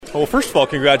Well, first of all,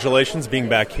 congratulations being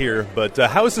back here. But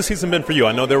how has the season been for you?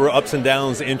 I know there were ups and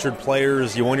downs, injured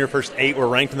players. You won your first 8, were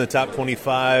ranked in the top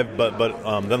 25, but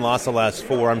then lost the last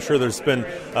 4. I'm sure there's been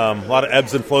a lot of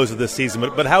ebbs and flows of this season.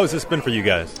 But how has this been for you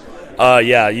guys?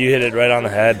 Yeah, you hit it right on the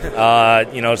head.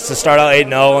 To start out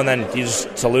 8-0 and then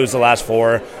to lose the last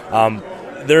 4.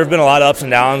 There have been a lot of ups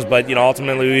and downs, but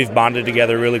ultimately we've bonded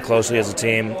together really closely as a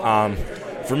team.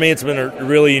 For me, it's been a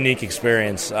really unique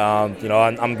experience.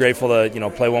 I'm grateful to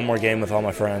play one more game with all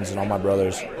my friends and all my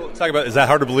brothers. Talk about, is that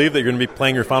hard to believe that you're going to be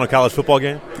playing your final college football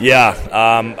game? Yeah,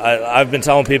 I've been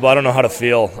telling people I don't know how to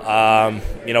feel.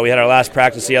 We had our last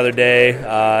practice the other day.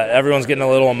 Everyone's getting a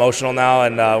little emotional now,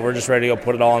 and we're just ready to go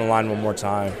put it all on the line one more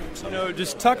time. So.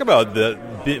 Just talk about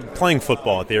playing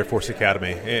football at the Air Force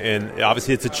Academy, and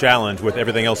obviously it's a challenge with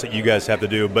everything else that you guys have to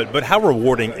do. But how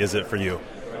rewarding is it for you?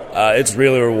 It's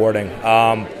really rewarding.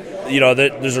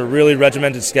 There's a really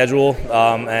regimented schedule,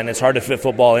 and it's hard to fit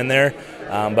football in there.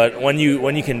 But when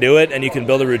you can do it and you can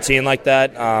build a routine like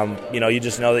that, you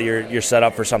just know that you're set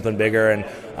up for something bigger. And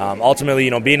ultimately,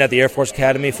 being at the Air Force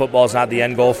Academy, football is not the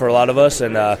end goal for a lot of us,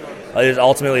 and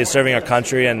ultimately it's serving our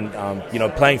country. And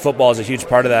playing football is a huge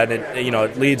part of that. And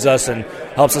it leads us and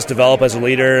helps us develop as a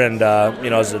leader and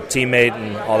as a teammate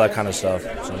and all that kind of stuff.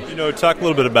 So. Talk a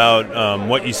little bit about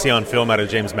what you see on film out of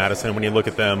James Madison when you look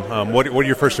at them. What are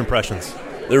your first impressions?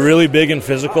 They're really big and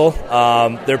physical.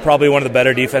 They're probably one of the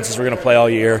better defenses we're going to play all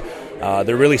year.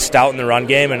 They're really stout in the run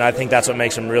game, and I think that's what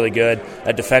makes them really good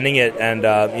at defending it. And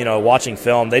watching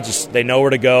film, they know where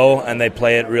to go and they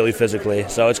play it really physically.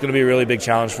 So it's going to be a really big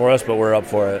challenge for us, but we're up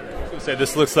for it.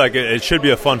 This looks like it should be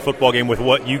a fun football game with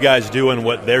what you guys do and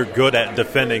what they're good at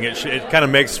defending. It kind of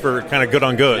makes for kind of good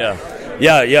on good.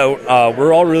 Yeah.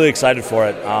 We're all really excited for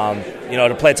it.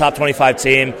 To play a top 25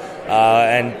 team,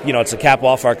 and it's a cap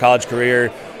off our college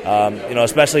career.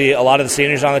 Especially a lot of the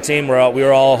seniors on the team, we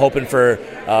were all hoping for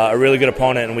a really good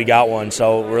opponent, and we got one.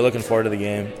 So we're looking forward to the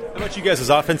game. How about you guys as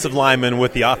offensive linemen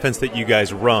with the offense that you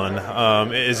guys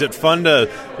run? Is it fun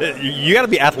you got to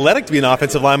be athletic to be an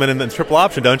offensive lineman in the triple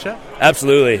option, don't you?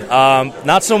 Absolutely.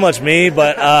 Not so much me,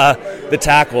 but the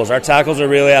tackles. Our tackles are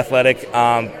really athletic.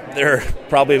 They're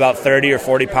probably about 30 or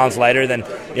 40 pounds lighter than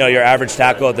your average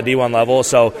tackle at the D1 level.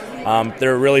 So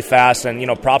they're really fast,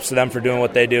 and props to them for doing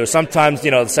what they do. Sometimes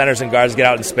the centers and guards get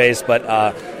out in space,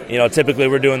 but typically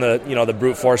we're doing the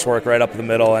brute force work right up the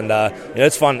middle, and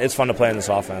it's fun. It's fun to play in this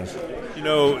offense.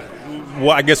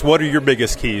 I guess what are your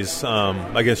biggest keys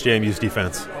against JMU's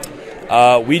defense?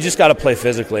 We just got to play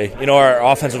physically. Our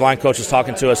offensive line coach was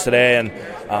talking to us today, and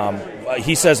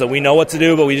he says that we know what to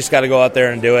do, but we just got to go out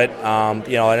there and do it. And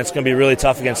it's going to be really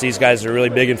tough against these guys. They're really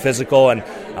big and physical, and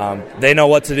they know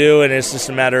what to do. And it's just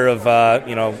a matter of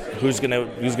who's going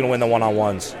to win the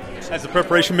one-on-ones. Has the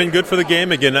preparation been good for the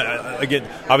game? Again,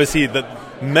 obviously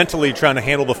mentally trying to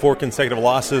handle the 4 consecutive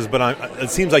losses, but it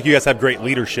seems like you guys have great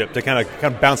leadership to kind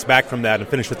of bounce back from that and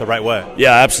finish it the right way.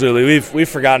 Yeah, absolutely. We've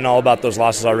forgotten all about those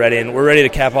losses already, and we're ready to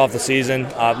cap off the season.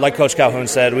 Like Coach Calhoun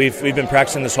said, we've been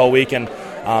practicing this whole week, and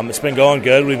it's been going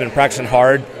good. We've been practicing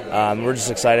hard. We're just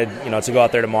excited, to go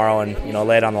out there tomorrow and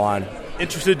lay it on the line.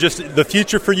 Interested, just the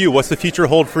future for you. What's the future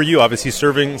hold for you? Obviously,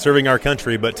 serving our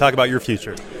country, but talk about your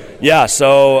future. Yeah,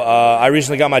 so I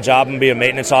recently got my job and be a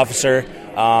maintenance officer.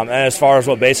 And as far as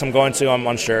what base I'm going to, I'm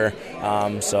unsure.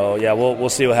 We'll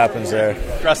see what happens there.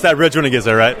 Cross that bridge when it gets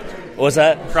there, right? What was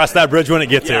that? Cross that bridge when it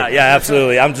gets there. Yeah,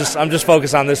 absolutely. I'm just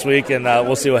focused on this week, and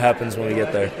we'll see what happens when we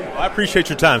get there. Well, I appreciate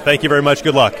your time. Thank you very much.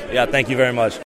 Good luck. Yeah, thank you very much.